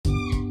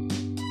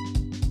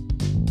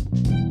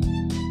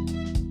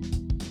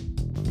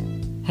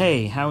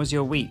Hey, how was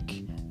your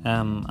week?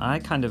 I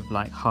kind of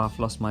half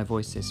lost my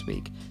voice this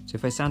week, so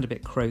if I sound a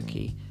bit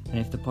croaky and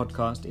if the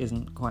podcast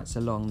isn't quite so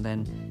long,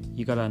 then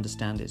you got to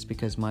understand it's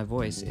because my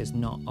voice is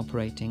not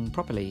operating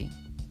properly.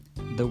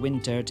 The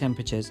winter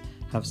temperatures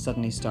have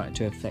suddenly started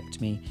to affect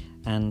me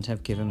and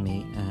have given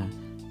me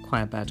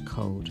quite a bad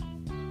cold.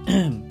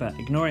 But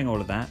ignoring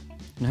all of that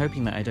and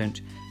hoping that I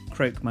don't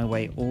croak my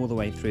way all the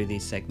way through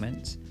these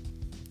segments,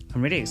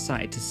 I'm really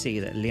excited to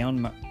see that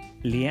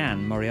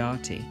Liane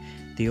Moriarty,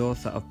 the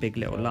author of Big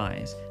Little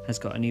Lies, has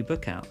got a new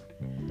book out.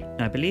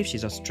 Now, I believe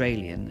she's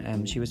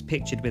Australian. She was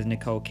pictured with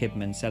Nicole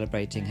Kidman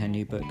celebrating her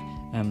new book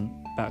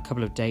about a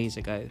couple of days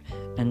ago,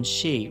 and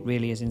she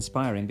really is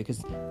inspiring because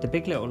the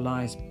Big Little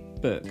Lies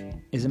book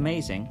is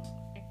amazing.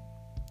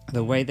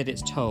 The way that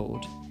it's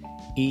told,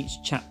 each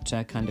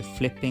chapter kind of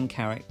flipping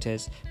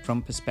characters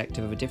from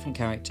perspective of a different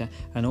character,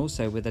 and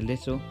also with a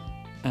little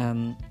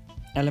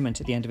element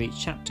at the end of each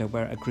chapter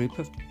where a group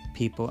of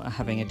people are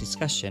having a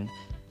discussion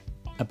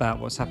about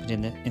what's happened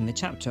in the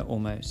chapter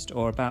almost,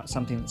 or about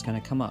something that's going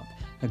to come up.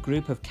 A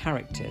group of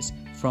characters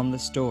from the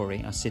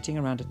story are sitting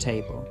around a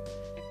table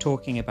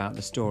talking about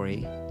the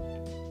story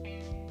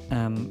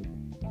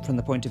from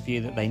the point of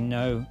view that they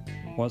know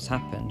what's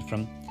happened,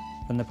 from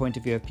the point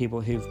of view of people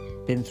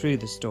who've been through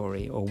the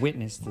story or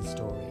witnessed the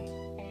story.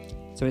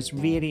 So it's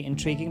really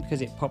intriguing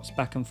because it pops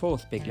back and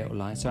forth, Big Little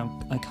Lies, so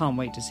I can't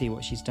wait to see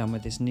what she's done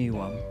with this new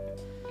one.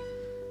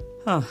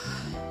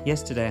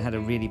 Yesterday I had a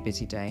really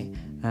busy day.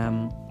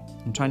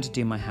 I'm trying to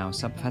do my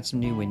house up. I've had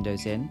some new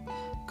windows in,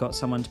 got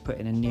someone to put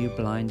in a new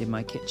blind in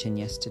my kitchen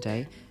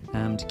yesterday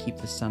to keep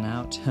the sun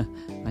out.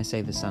 I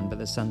say the sun, but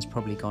the sun's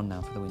probably gone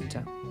now for the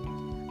winter.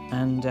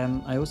 And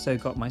I also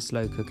got my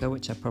slow cooker,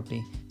 which I'll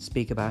probably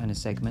speak about in a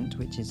segment,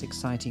 which is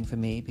exciting for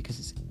me because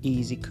it's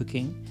easy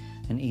cooking,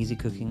 and easy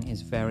cooking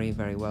is very,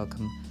 very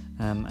welcome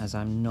as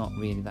I'm not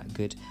really that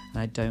good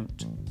and I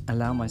don't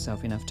allow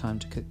myself enough time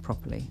to cook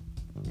properly.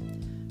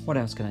 What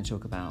else can I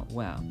talk about?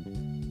 Well,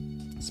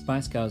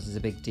 Spice Girls is a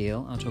big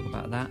deal. I'll talk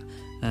about that.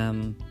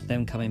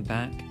 Them coming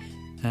back.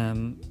 A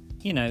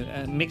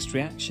mixed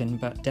reaction,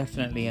 but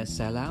definitely a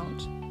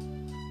sellout.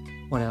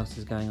 What else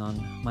is going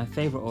on? My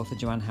favourite author,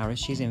 Joanne Harris,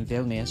 she's in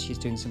Vilnius. She's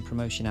doing some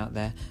promotion out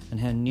there, and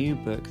her new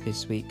book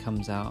this week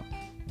comes out.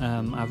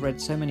 I've read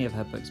so many of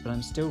her books, but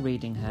I'm still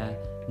reading her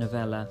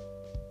novella,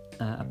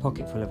 A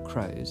Pocketful of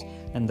Crows,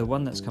 and the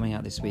one that's coming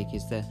out this week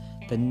is the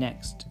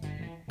next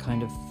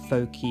kind of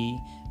folky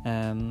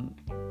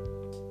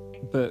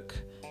book.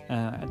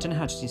 I don't know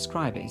how to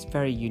describe it. It's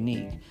very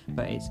unique,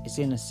 but it's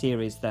in a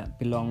series that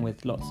belong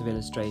with lots of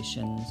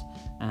illustrations,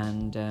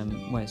 and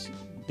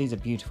these are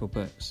beautiful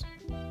books.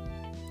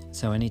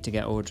 So I need to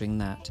get ordering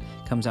that.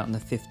 Comes out on the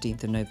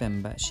 15th of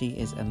November. She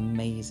is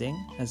amazing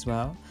as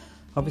well.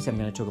 Obviously, I'm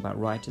going to talk about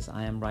writers.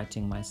 I am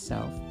writing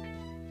myself.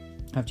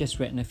 I've just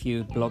written a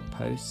few blog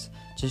posts,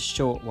 just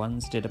short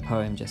ones. Did a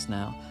poem just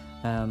now.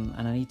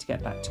 And I need to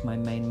get back to my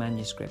main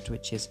manuscript,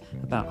 which is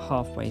about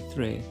halfway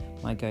through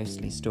my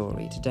ghostly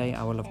story. Today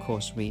I will of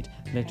course read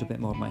a little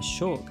bit more of my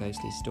short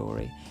ghostly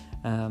story.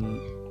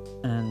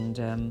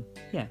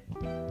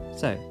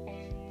 So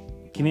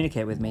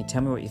communicate with me,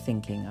 tell me what you're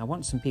thinking. I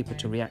want some people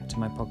to react to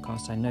my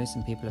podcast. I know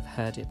some people have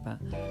heard it, but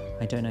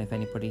I don't know if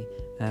anybody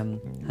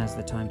has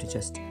the time to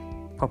just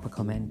pop a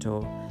comment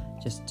or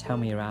just tell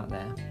me you're out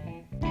there.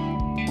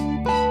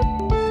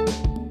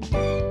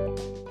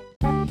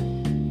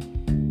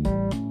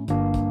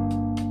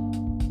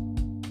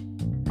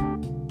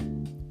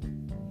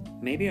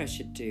 Maybe I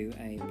should do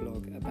a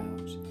blog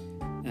about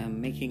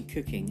making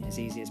cooking as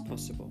easy as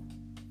possible.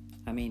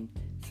 I mean,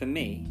 for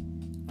me,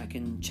 I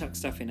can chuck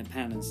stuff in a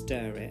pan and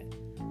stir it.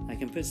 I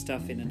can put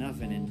stuff in an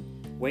oven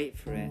and wait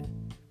for it.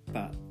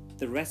 But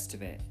the rest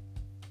of it,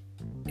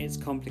 it's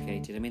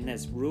complicated. I mean,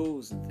 there's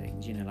rules and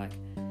things, like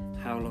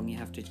how long you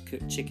have to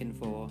cook chicken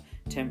for,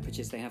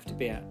 temperatures they have to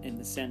be at in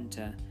the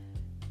centre,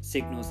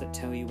 signals that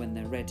tell you when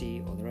they're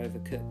ready or they're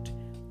overcooked.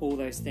 All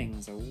those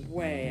things are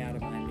way out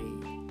of my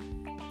league.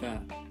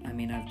 But,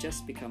 I've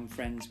just become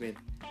friends with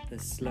the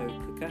slow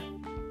cooker.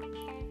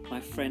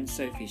 My friend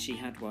Sophie, she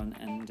had one,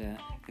 and a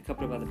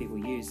couple of other people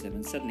used them,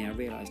 and suddenly I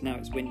realised now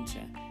it's winter,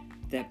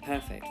 they're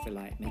perfect for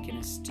making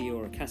a stew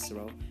or a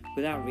casserole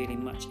without really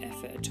much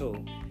effort at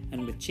all,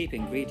 and with cheap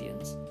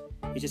ingredients.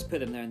 You just put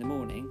them there in the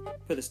morning,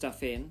 put the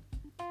stuff in,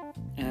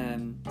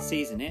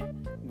 season it,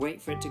 wait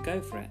for it to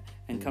go for it,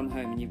 and come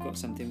home and you've got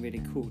something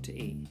really cool to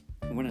eat.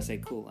 And when I say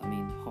cool, I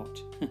mean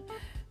hot.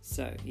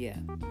 So, yeah,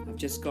 I've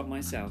just got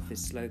myself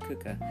this slow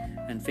cooker,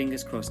 and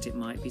fingers crossed it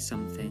might be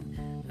something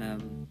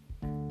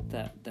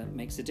that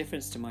makes a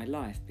difference to my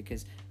life,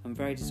 because I'm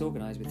very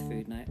disorganised with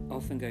food, and I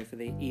often go for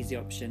the easy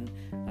option,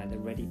 like the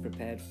ready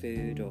prepared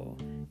food, or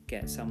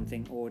get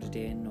something ordered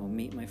in, or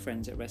meet my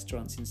friends at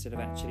restaurants instead of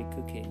actually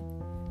cooking.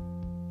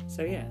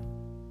 So, yeah.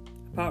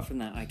 Apart from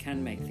that, I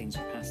can make things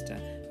with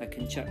pasta. I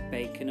can chuck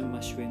bacon and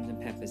mushrooms and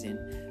peppers in,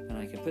 and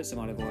I can put some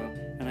olive oil,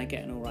 and I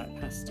get an alright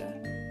pasta.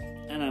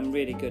 And I'm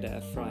really good at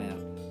a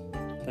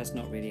fry-up. That's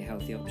not really a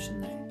healthy option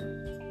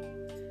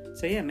though.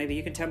 So yeah, maybe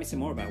you can tell me some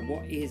more about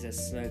what is a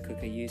slow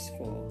cooker used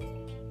for.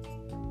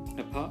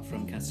 apart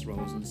from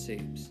casseroles and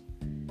soups,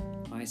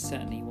 I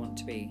certainly want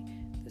to be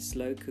the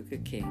slow cooker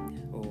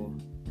king, or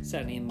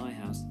certainly in my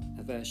house,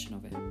 a version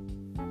of it.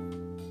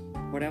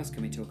 What else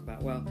can we talk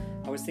about? Well,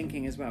 I was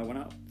thinking as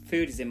well,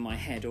 food is in my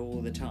head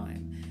all the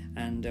time,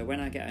 and when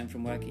I get home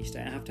from work each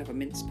day, I have to have a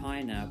mince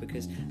pie now,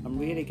 because I'm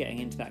really getting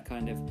into that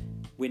kind of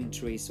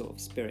wintry sort of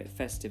spirit,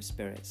 festive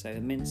spirit, so a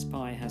mince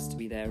pie has to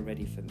be there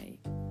ready for me.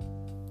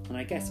 And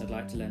I guess I'd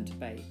like to learn to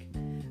bake,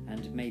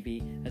 and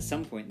maybe at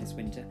some point this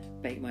winter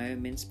bake my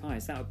own mince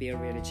pies. That would be a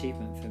real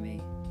achievement for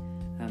me.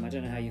 I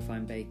don't know how you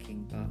find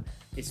baking, but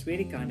it's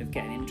really kind of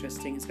getting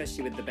interesting,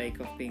 especially with the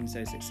Bake Off being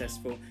so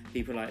successful,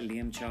 people like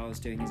Liam Charles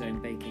doing his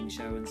own baking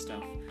show and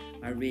stuff.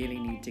 I really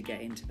need to get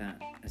into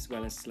that, as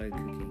well as slow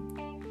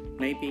cooking.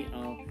 Maybe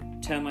I'll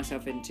turn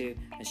myself into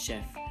a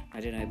chef, I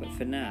don't know, but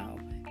for now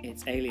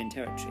it's alien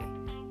territory,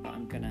 but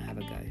I'm gonna have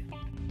a go.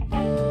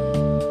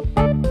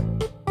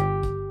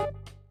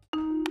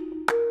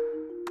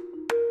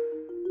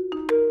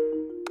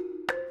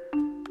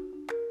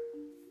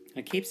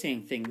 I keep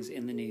seeing things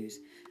in the news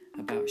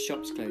about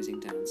shops closing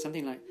down.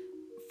 Something like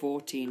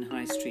 14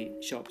 high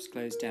street shops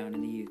close down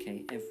in the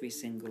UK every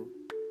single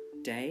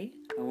day.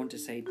 I want to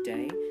say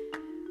day.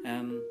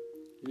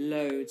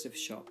 Loads of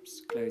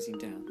shops closing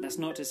down. That's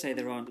not to say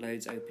there aren't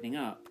loads opening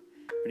up,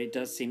 but it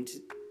does seem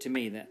to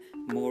me that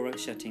more are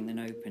shutting than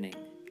opening.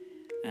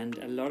 And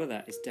a lot of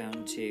that is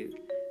down to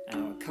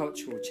our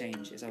cultural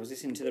changes. I was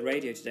listening to the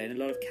radio today, and a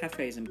lot of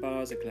cafes and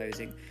bars are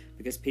closing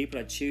because people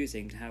are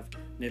choosing to have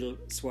little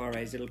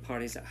soirees, little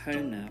parties at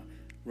home now,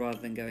 rather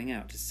than going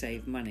out to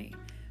save money.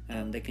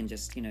 They can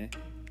just,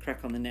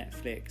 crack on the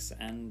Netflix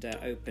and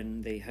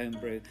open the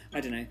homebrew.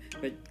 I don't know,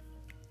 but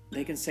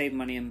they can save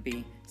money and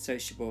be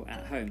sociable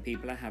at home.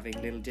 People are having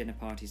little dinner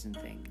parties and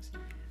things,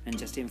 and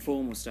just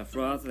informal stuff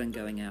rather than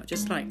going out.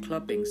 Just like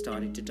clubbing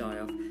started to die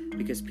off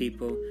because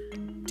people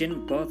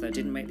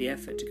didn't make the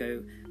effort to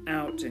go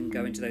out and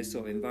go into those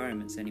sort of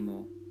environments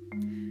anymore.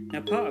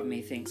 Now, part of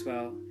me thinks,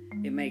 well,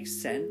 it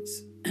makes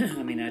sense.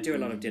 I mean, I do a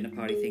lot of dinner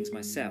party things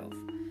myself,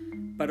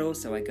 but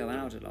also I go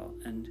out a lot,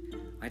 and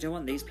I don't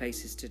want these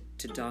places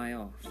to die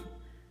off.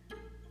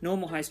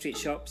 Normal high street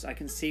shops, I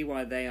can see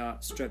why they are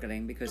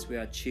struggling, because we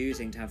are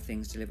choosing to have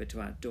things delivered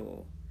to our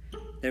door.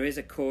 There is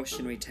a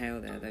cautionary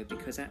tale there, though,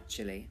 because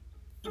actually,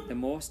 the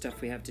more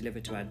stuff we have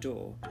delivered to our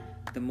door,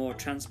 the more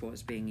transport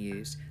is being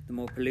used, the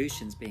more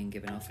pollution's being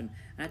given off, and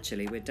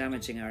actually we're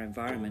damaging our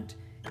environment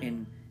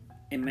in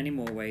many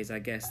more ways, I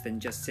guess, than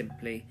just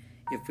simply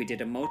if we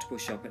did a multiple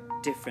shop at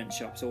different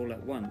shops all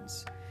at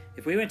once.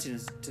 If we went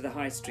into the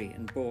high street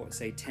and bought,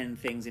 say, 10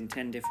 things in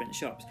 10 different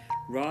shops,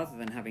 rather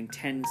than having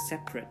 10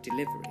 separate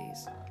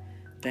deliveries,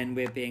 then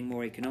we're being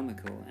more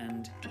economical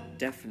and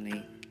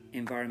definitely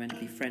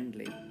environmentally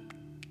friendly.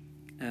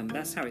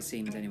 That's how it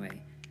seems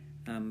anyway.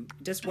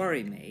 It does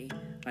worry me.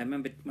 I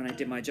remember when I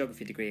did my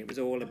geography degree, it was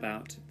all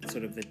about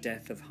sort of the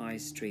death of high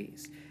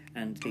streets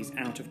and these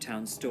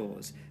out-of-town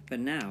stores. But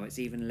now it's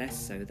even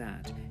less so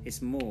that.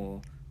 It's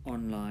more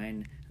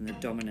online and the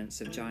dominance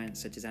of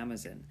giants such as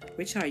Amazon,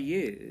 which I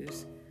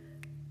use,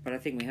 but I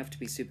think we have to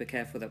be super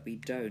careful that we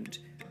don't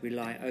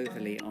rely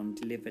overly on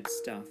delivered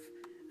stuff.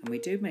 And we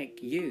do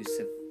make use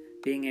of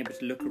being able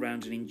to look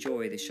around and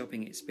enjoy the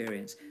shopping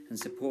experience and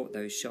support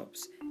those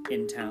shops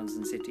in towns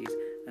and cities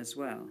as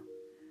well.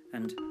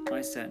 And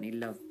I certainly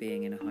love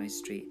being in a high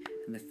street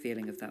and the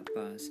feeling of that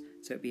buzz.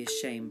 So it'd be a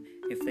shame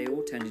if they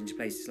all turned into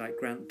places like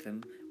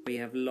Grantham, where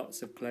you have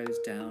lots of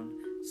closed down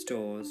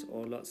stores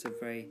or lots of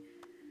very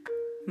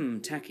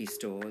tacky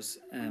stores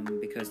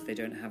because they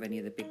don't have any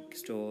of the big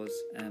stores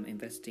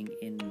investing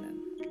in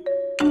them.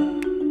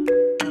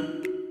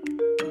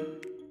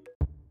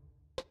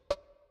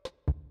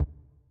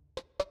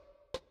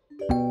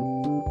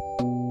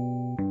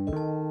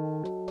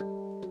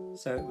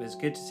 So it was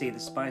good to see the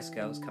Spice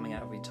Girls coming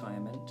out of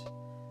retirement.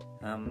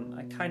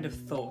 I kind of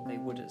thought they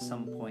would at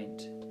some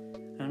point.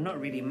 And I'm not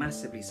really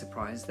massively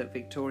surprised that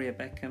Victoria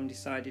Beckham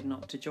decided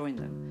not to join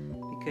them,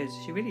 because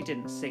she really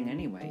didn't sing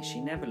anyway.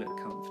 She never looked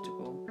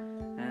comfortable.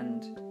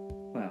 And,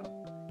 well,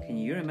 can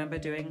you remember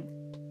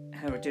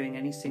her doing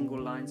any single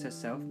lines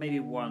herself? Maybe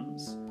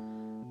once,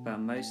 but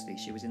mostly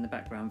she was in the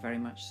background, very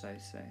much so.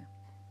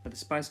 But the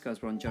Spice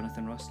Girls were on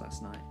Jonathan Ross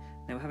last night.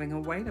 They were having a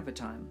whale of a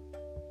time.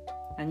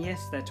 And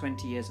yes, they're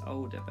 20 years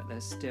older, but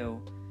they're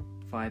still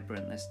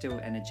vibrant, they're still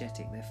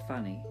energetic, they're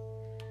funny.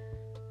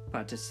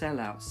 But to sell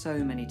out so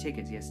many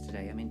tickets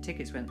yesterday, I mean,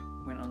 tickets went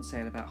on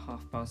sale about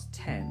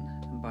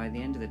 10:30, and by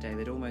the end of the day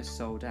they'd almost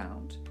sold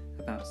out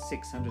about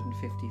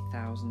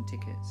 650,000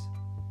 tickets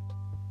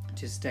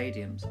to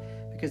stadiums,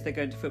 because they're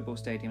going to football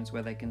stadiums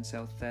where they can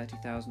sell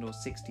 30,000 or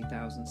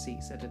 60,000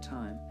 seats at a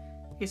time.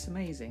 It's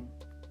amazing.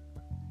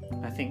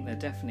 I think they're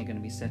definitely going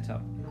to be set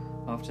up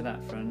after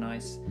that for a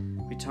nice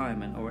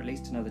retirement, or at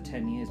least another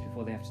 10 years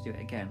before they have to do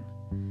it again.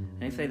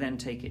 And if they then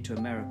take it to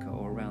America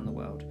or around the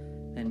world,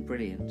 then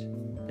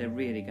brilliant. They're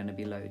really going to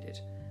be loaded.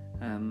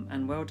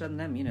 And well done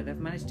them. You know, they've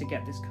managed to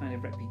get this kind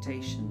of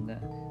reputation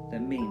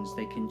that means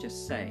they can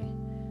just say,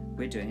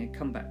 we're doing a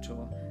comeback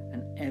tour,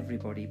 and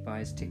everybody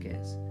buys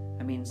tickets.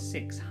 I mean,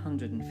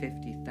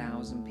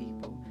 650,000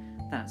 people.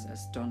 That's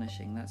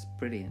astonishing. That's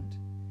brilliant.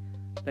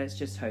 Let's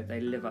just hope they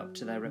live up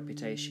to their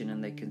reputation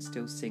and they can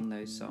still sing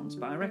those songs.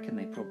 But I reckon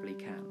they probably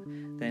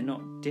can. They're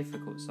not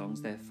difficult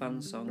songs. They're fun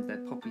songs.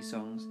 They're poppy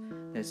songs.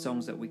 They're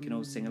songs that we can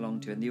all sing along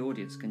to and the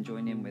audience can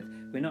join in with.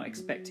 We're not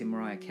expecting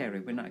Mariah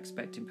Carey. We're not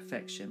expecting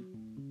perfection.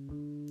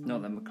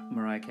 Not that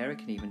Mariah Carey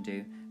can even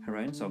do her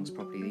own songs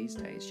properly these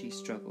days. She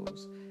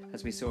struggles.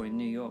 As we saw in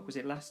New York, was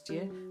it last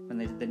year when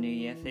they did the New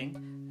Year thing?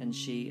 And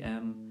she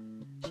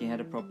had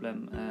a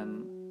problem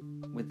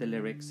with the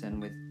lyrics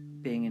and with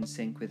being in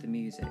sync with the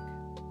music.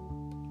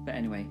 But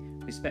anyway,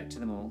 respect to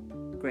them all.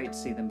 Great to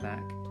see them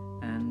back.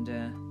 And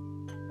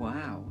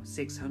wow,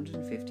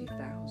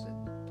 650,000.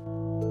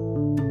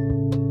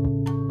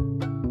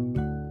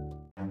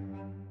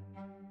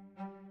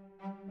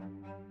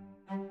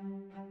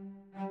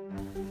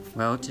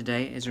 Well,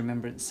 today is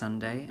Remembrance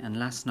Sunday, and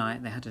last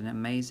night they had an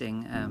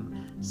amazing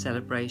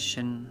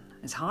celebration.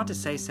 It's hard to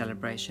say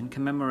celebration,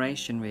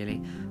 commemoration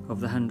really, of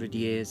the 100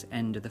 years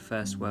end of the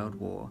First World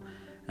War.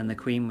 And the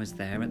Queen was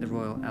there at the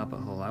Royal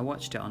Albert Hall. I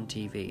watched it on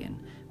TV and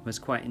was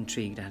quite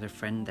intrigued. I had a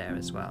friend there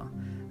as well.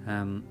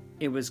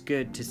 It was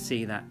good to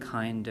see that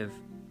kind of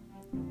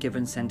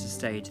given centre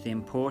stage, the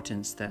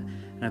importance that,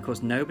 and of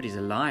course nobody's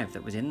alive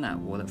that was in that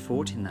war, that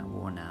fought in that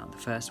war now, the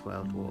First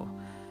World War.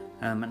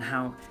 And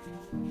how,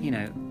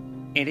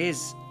 it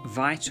is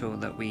vital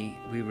that we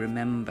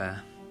remember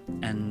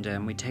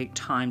and we take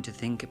time to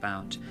think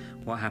about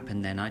what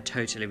happened then. I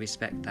totally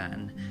respect that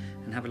and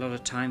have a lot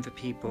of time for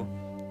people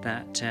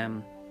that,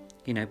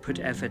 put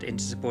effort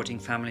into supporting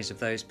families of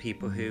those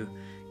people who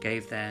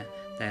gave their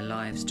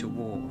lives to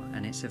war.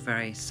 And it's a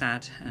very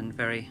sad and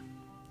very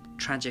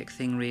tragic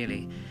thing,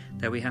 really,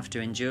 that we have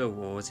to endure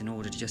wars in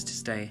order to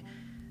stay,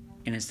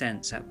 in a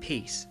sense, at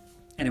peace.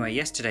 Anyway,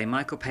 yesterday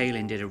Michael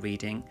Palin did a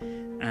reading,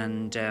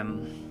 and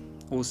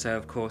also,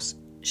 of course,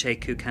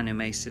 Sheku Kanu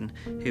Mason,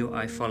 who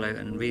I follow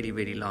and really,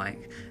 really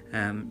like,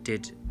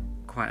 did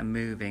quite a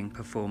moving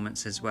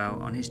performance as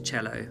well on his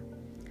cello.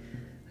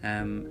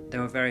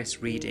 There were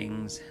various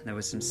readings. There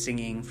was some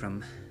singing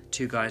from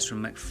two guys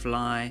from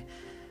McFly,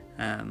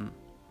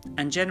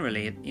 and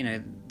generally,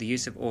 the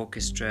use of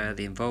orchestra,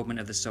 the involvement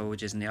of the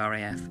soldiers and the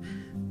RAF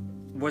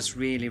was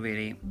really,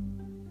 really,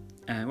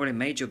 it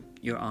made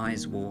your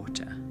eyes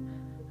water.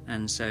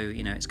 And so,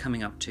 it's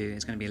coming up to,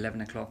 it's going to be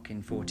 11 o'clock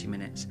in 40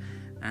 minutes.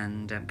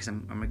 And because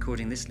I'm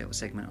recording this little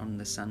segment on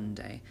the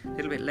Sunday, a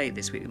little bit late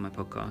this week with my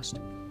podcast.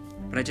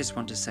 But I just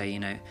want to say,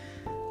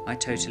 I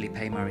totally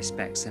pay my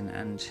respects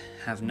and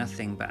have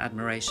nothing but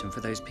admiration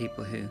for those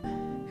people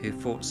who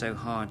fought so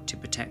hard to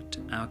protect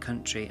our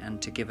country and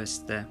to give us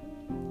the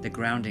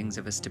groundings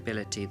of a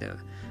stability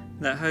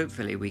that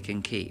hopefully we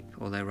can keep.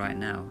 Although right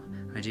now,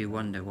 I do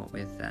wonder what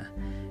with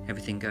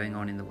everything going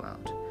on in the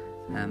world.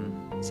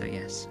 So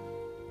yes,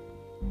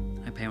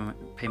 I pay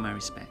my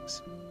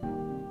respects.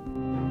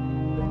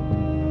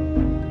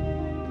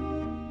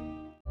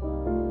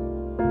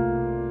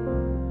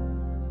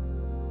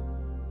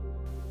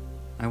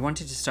 I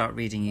wanted to start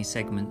reading you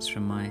segments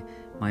from my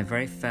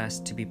very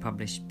first to be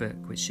published book,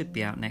 which should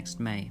be out next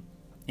May.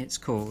 It's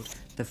called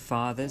The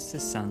Fathers, the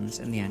Sons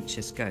and the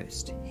Anxious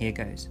Ghost. Here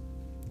goes.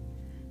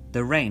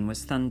 The rain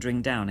was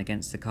thundering down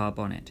against the car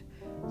bonnet.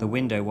 The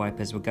window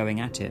wipers were going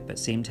at it, but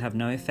seemed to have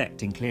no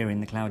effect in clearing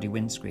the cloudy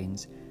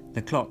windscreens.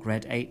 The clock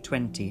read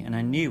 8:20, and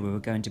I knew we were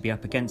going to be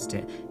up against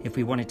it if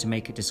we wanted to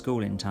make it to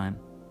school in time.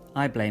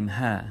 I blame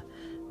her.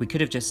 We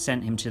could have just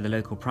sent him to the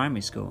local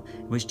primary school.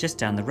 It was just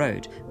down the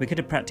road. We could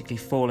have practically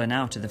fallen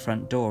out of the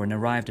front door and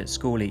arrived at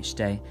school each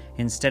day.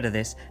 Instead of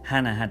this,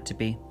 Hannah had to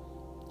be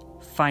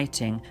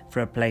fighting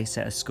for a place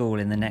at a school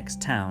in the next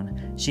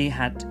town. She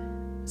had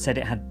said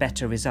it had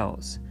better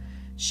results.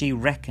 She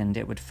reckoned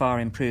it would far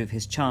improve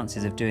his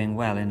chances of doing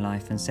well in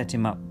life and set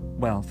him up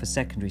well for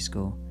secondary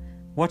school.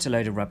 What a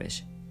load of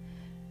rubbish.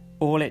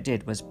 All it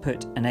did was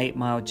put an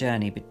 8-mile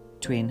journey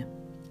between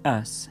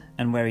us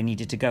and where he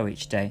needed to go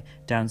each day,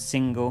 down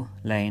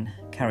single-lane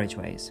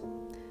carriageways.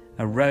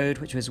 A road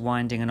which was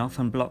winding and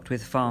often blocked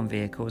with farm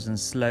vehicles and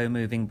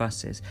slow-moving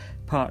buses,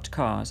 parked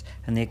cars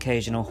and the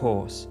occasional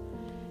horse.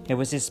 It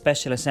was his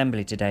special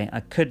assembly today.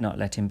 I could not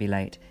let him be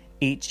late.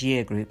 Each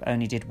year group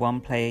only did one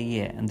play a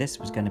year, and this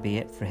was going to be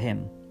it for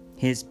him.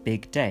 His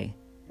big day.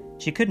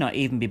 She could not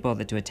even be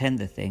bothered to attend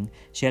the thing.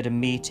 She had a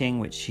meeting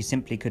which she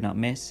simply could not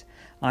miss.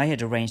 I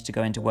had arranged to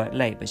go into work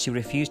late, but she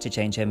refused to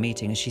change her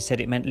meeting as she said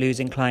it meant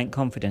losing client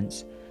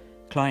confidence.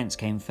 Clients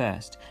came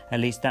first. At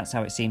least that's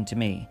how it seemed to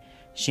me.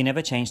 She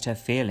never changed her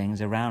things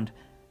around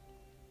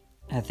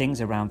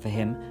for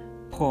him.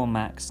 Poor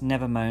Max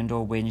never moaned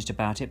or whinged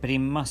about it, but he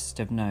must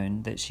have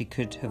known that she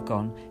could have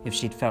gone if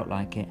she'd felt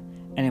like it.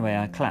 Anyway,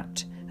 I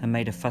clapped and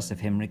made a fuss of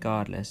him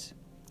regardless.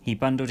 He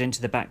bundled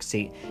into the back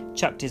seat,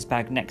 chucked his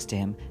bag next to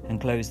him and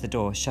closed the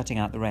door, shutting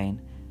out the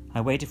rain. I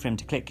waited for him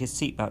to click his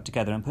seatbelt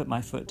together and put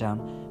my foot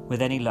down.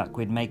 With any luck,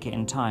 we'd make it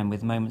in time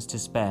with moments to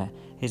spare.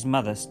 His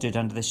mother stood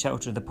under the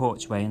shelter of the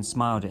porchway and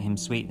smiled at him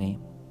sweetly.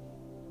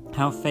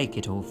 How fake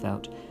it all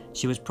felt.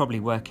 She was probably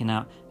working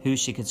out who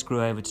she could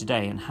screw over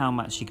today and how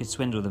much she could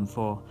swindle them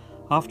for.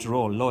 After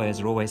all, lawyers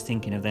are always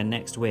thinking of their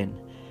next win.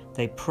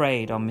 They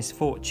preyed on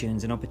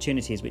misfortunes and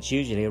opportunities which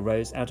usually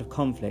arose out of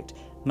conflict.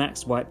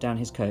 Max wiped down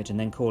his coat and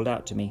then called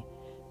out to me,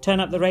 "Turn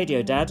up the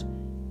radio, Dad."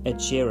 Ed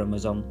Sheeran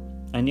was on.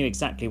 I knew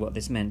exactly what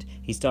this meant.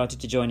 He started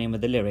to join in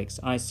with the lyrics.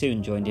 I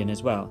soon joined in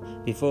as well.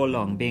 Before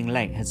long, being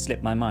late had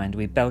slipped my mind.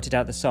 We belted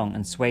out the song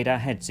and swayed our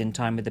heads in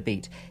time with the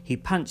beat. He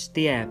punched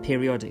the air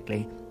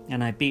periodically,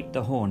 and I beeped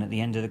the horn at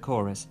the end of the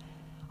chorus.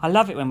 "I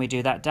love it when we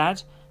do that,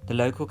 Dad." The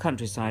local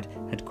countryside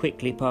had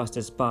quickly passed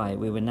us by.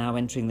 We were now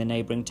entering the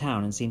neighbouring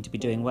town and seemed to be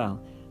doing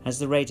well. As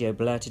the radio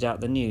blurted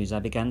out the news, I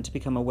began to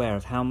become aware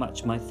of how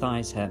much my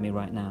thighs hurt me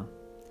right now.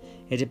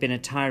 It had been a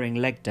tiring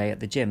leg day at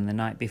the gym the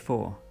night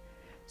before.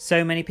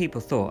 So many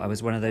people thought I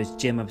was one of those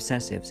gym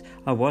obsessives.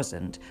 I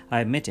wasn't. I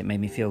admit it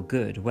made me feel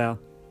good. Well,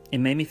 it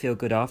made me feel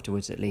good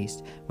afterwards at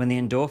least. When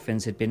the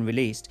endorphins had been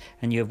released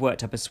and you have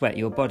worked up a sweat,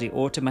 your body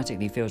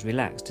automatically feels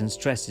relaxed and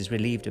stress is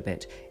relieved a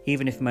bit,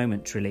 even if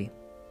momentarily.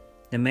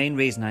 The main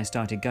reason I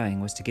started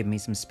going was to give me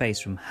some space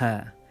from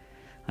her.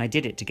 I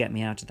did it to get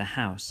me out of the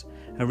house.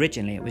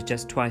 Originally it was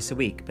just twice a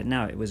week, but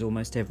now it was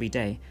almost every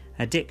day.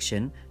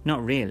 Addiction?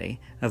 Not really.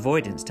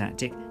 Avoidance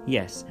tactic?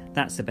 Yes,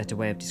 that's a better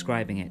way of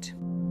describing it.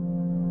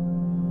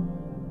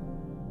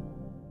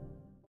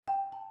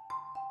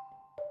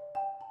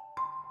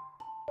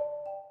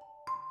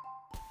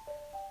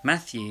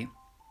 Matthew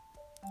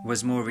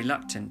was more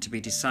reluctant to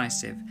be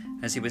decisive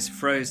as he was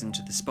frozen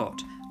to the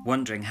spot,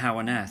 wondering how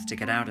on earth to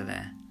get out of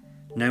there.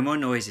 No more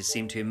noises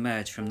seemed to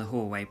emerge from the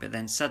hallway, but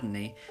then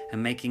suddenly,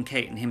 and making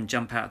Kate and him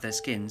jump out of their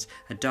skins,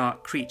 a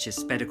dark creature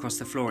sped across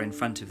the floor in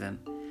front of them.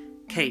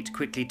 Kate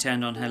quickly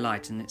turned on her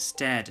light and it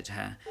stared at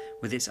her,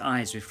 with its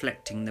eyes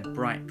reflecting the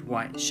bright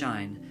white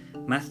shine.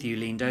 Matthew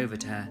leaned over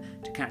to her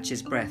to catch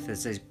his breath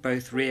as they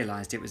both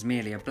realised it was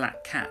merely a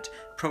black cat,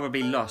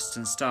 probably lost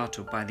and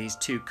startled by these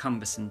two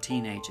cumbersome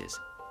teenagers.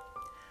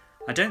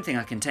 "I don't think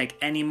I can take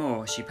any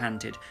more," she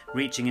panted,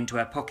 reaching into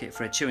her pocket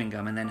for a chewing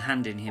gum and then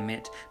handing him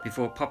it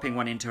before popping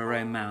one into her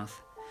own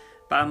mouth.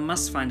 "But I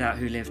must find out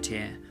who lived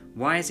here.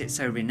 Why is it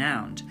so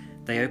renowned?"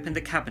 They opened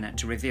the cabinet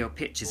to reveal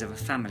pictures of a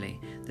family.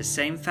 The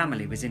same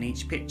family was in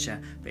each picture,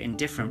 but in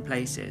different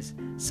places,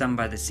 some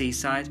by the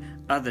seaside,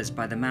 others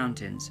by the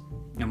mountains,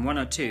 and one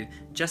or two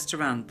just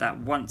around that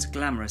once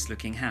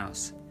glamorous-looking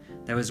house.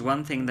 There was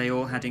one thing they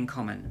all had in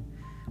common,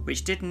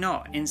 which did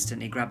not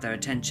instantly grab their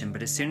attention,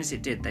 but as soon as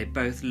it did, they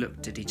both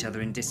looked at each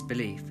other in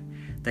disbelief.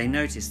 They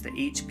noticed that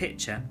each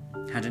picture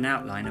had an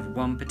outline of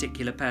one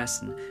particular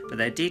person, but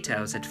their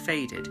details had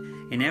faded.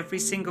 In every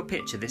single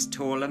picture, this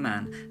taller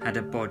man had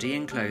a body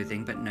and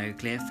clothing, but no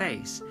clear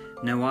face.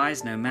 No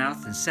eyes, no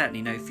mouth, and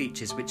certainly no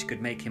features which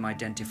could make him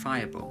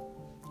identifiable.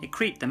 It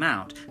creeped them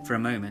out for a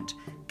moment.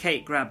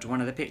 Kate grabbed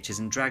one of the pictures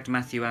and dragged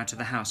Matthew out of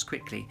the house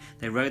quickly.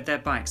 They rode their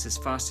bikes as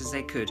fast as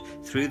they could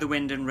through the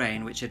wind and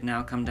rain, which had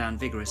now come down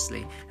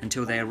vigorously,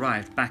 until they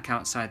arrived back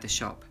outside the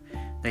shop.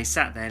 They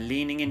sat there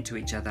leaning into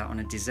each other on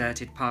a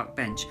deserted park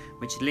bench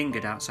which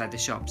lingered outside the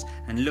shops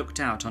and looked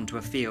out onto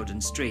a field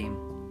and stream.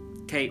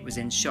 Kate was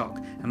in shock,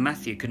 and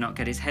Matthew could not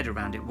get his head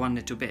around it one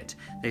little bit.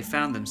 They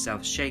found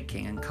themselves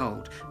shaking and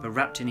cold, but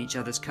wrapped in each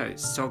other's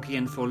coats, soggy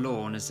and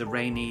forlorn as the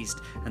rain eased,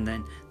 and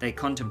then they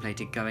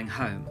contemplated going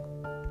home.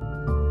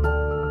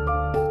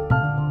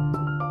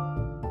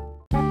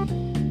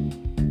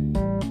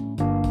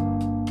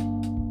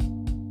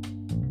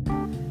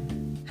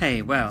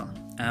 Hey, well,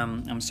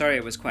 I'm sorry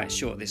it was quite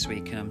short this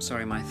week, and I'm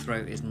sorry my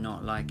throat is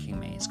not liking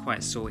me. It's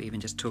quite sore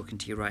even just talking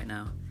to you right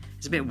now.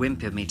 It's a bit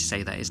wimpy of me to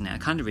say that, isn't it? I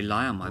kind of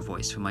rely on my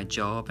voice for my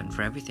job and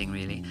for everything,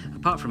 really.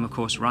 Apart from, of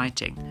course,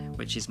 writing,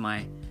 which is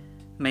my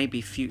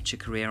maybe future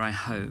career, I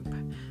hope.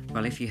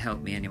 Well, if you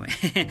help me anyway.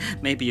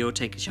 Maybe you'll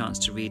take a chance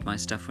to read my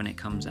stuff when it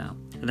comes out.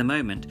 At the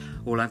moment,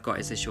 all I've got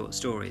is the short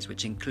stories,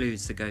 which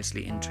includes the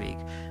ghostly intrigue.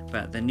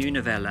 But the new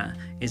novella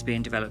is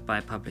being developed by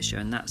a publisher,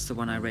 and that's the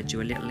one I read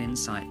you a little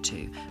insight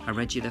to. I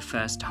read you the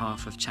first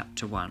half of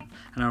chapter 1,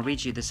 and I'll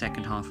read you the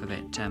second half of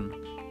it.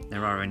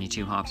 There are only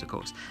 2 halves, of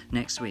course,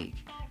 next week.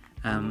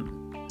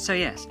 So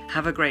yes,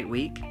 have a great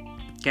week.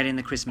 Get in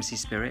the Christmassy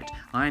spirit.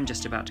 I'm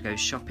just about to go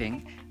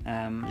shopping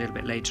a little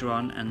bit later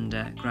on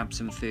and grab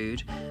some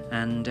food.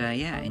 And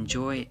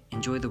enjoy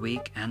the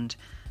week. And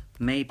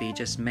maybe,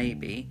 just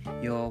maybe,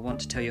 you'll want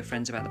to tell your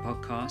friends about the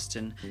podcast.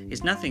 And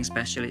it's nothing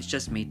special. It's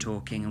just me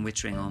talking and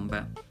wittering on.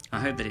 But I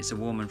hope that it's a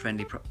warm and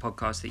friendly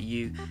podcast that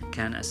you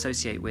can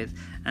associate with.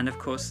 And of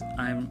course,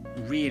 I'm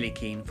really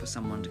keen for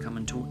someone to come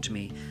and talk to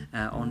me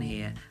on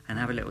here and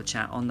have a little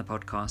chat on the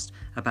podcast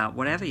about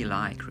whatever you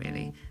like,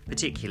 really,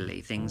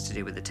 particularly things to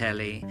do with the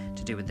telly,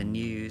 to do with the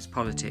news,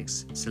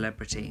 politics,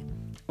 celebrity,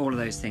 all of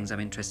those things I'm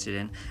interested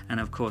in. And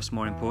of course,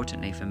 more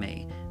importantly for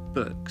me,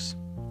 books.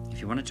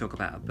 If you want to talk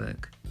about a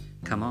book,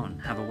 come on,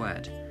 have a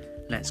word.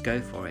 Let's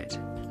go for it.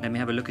 Let me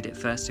have a look at it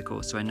first, of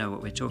course, so I know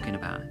what we're talking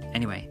about.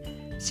 Anyway,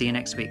 see you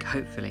next week,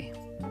 hopefully.